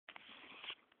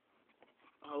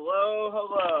Hello,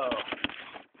 hello.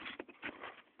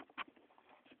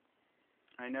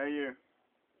 I know you.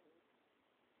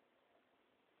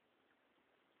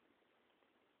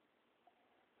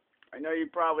 I know you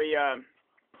probably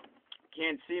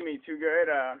can't see me too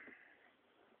good.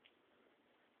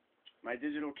 My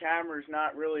digital camera's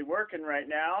not really working right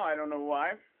now. I don't know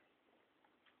why,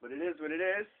 but it is what it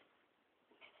is.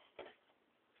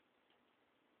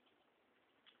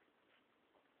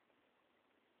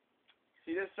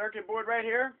 See this circuit board right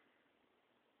here?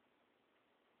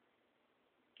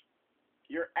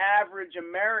 Your average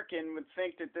American would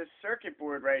think that this circuit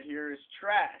board right here is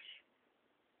trash.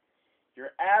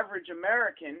 Your average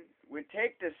American would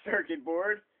take this circuit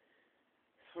board,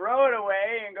 throw it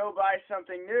away, and go buy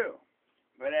something new.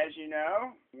 But as you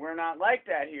know, we're not like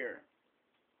that here.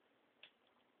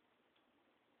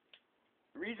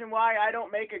 The reason why I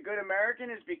don't make a good American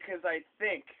is because I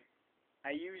think.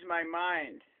 I use my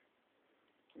mind.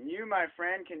 And you, my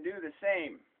friend, can do the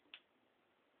same.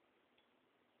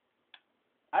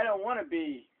 I don't want to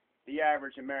be the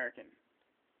average American.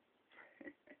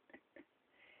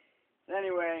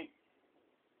 Anyway,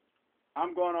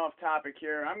 I'm going off topic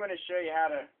here. I'm going to show you how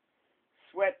to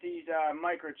sweat these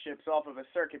microchips off of a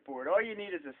circuit board. All you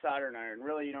need is a soldering iron.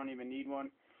 Really, you don't even need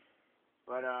one.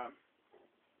 But I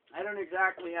don't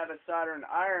exactly have a soldering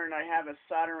iron. I have a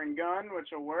soldering gun, which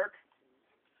will work.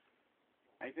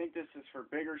 I think this is for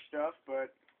bigger stuff,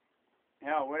 but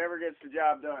hell, whatever gets the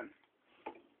job done.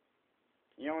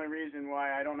 The only reason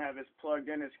why I don't have this plugged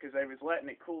in is because I was letting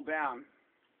it cool down.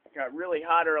 It got really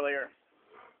hot earlier.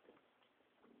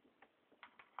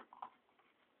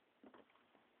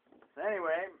 So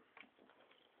anyway,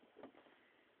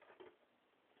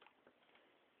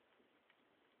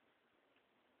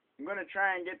 I'm going to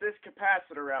try and get this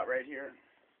capacitor out right here.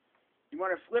 You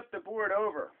want to flip the board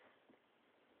over.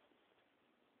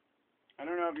 I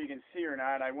don't know if you can see or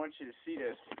not. I want you to see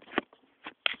this.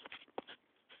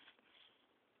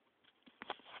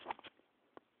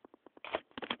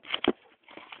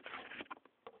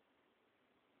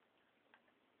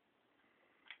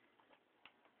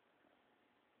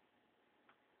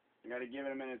 You got to give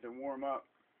it a minute to warm up.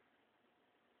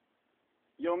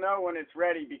 You'll know when it's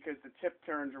ready because the tip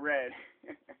turns red.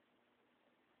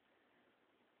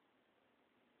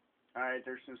 Alright,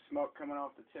 there's some smoke coming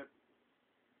off the tip.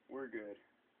 We're good.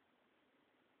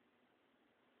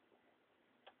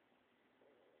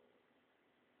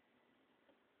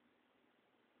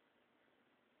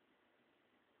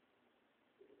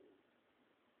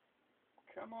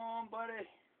 Come on, buddy.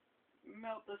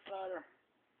 Melt the solder.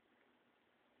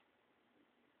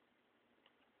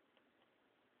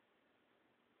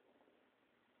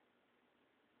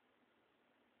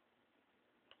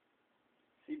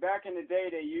 See, back in the day,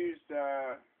 they used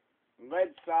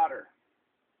lead solder.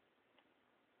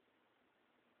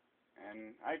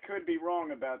 And I could be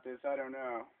wrong about this, I don't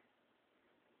know.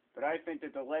 But I think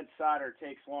that the lead solder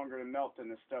takes longer to melt than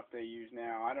the stuff they use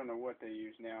now. I don't know what they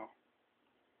use now.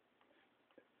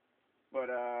 But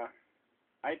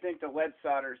I think the lead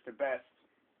solder is the best.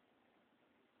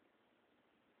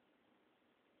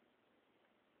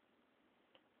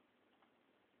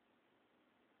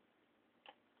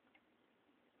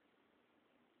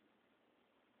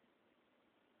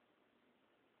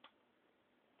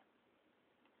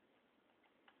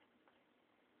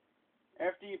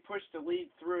 After you push the lead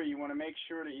through, you want to make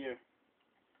sure that you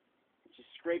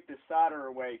scrape the solder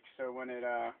away, so when it,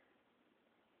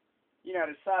 you know,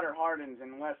 the solder hardens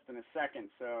in less than a second,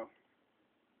 so,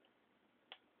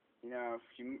 you know, if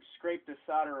you scrape the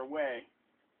solder away,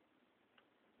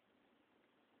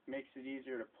 it makes it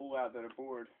easier to pull out of the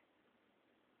board.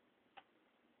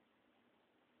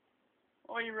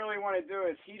 All you really want to do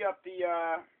is heat up the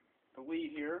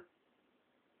lead here,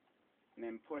 and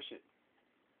then push it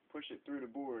through the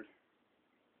board.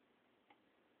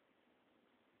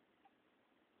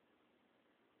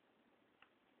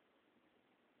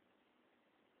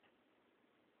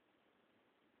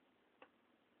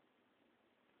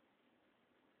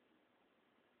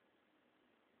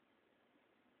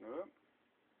 Whoop.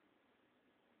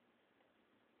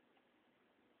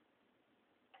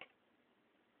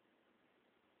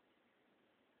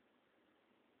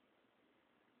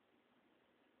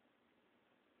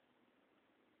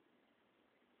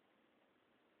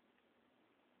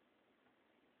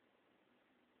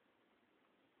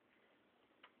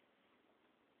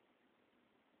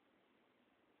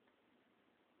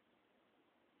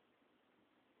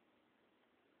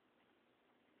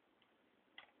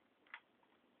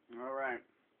 All right.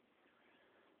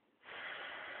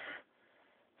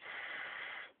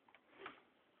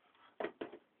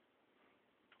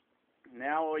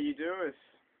 Now all you do is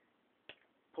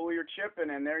pull your chip in,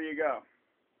 and there you go.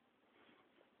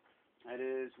 That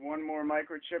is one more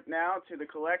microchip now to the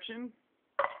collection.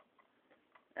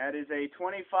 That is a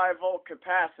 25 volt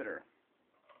capacitor.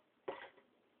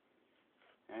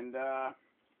 And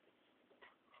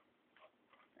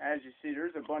as you see,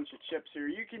 there's a bunch of chips here.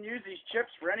 You can use these chips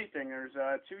for anything. There's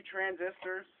 2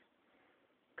 transistors,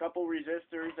 a couple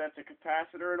resistors, that's a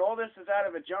capacitor, and all this is out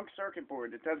of a junk circuit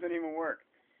board that doesn't even work.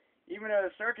 Even though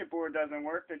the circuit board doesn't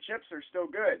work, the chips are still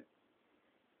good.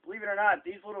 Believe it or not,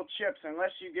 these little chips,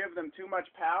 unless you give them too much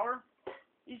power,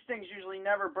 these things usually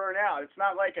never burn out. It's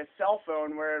not like a cell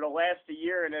phone where it'll last a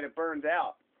year and then it burns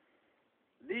out.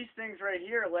 These things right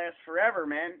here last forever,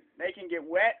 man. They can get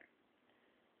wet.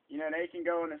 You know, they can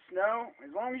go in the snow.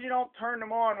 As long as you don't turn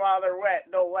them on while they're wet,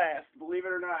 they'll last, believe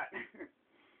it or not.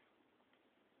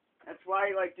 That's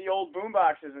why, like the old boom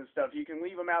boxes and stuff, you can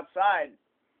leave them outside.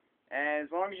 And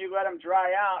as long as you let them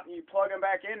dry out and you plug them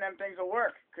back in, them things will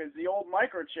work. Because the old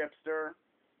microchips, they're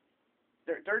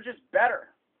just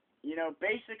better. You know,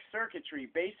 basic circuitry,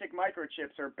 basic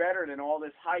microchips are better than all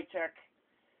this high-tech,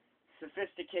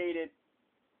 sophisticated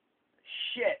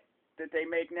shit that they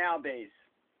make nowadays.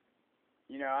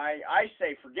 You know, I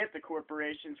say forget the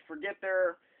corporations, forget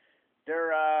their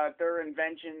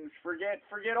inventions, forget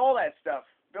all that stuff.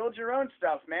 Build your own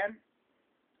stuff, man.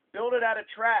 Build it out of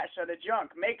trash, out of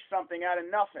junk. Make something out of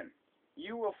nothing.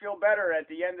 You will feel better at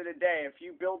the end of the day if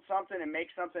you build something and make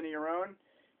something of your own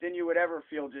than you would ever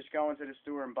feel just going to the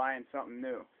store and buying something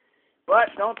new. But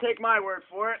don't take my word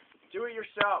for it. Do it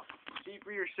yourself. See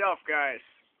for yourself, guys.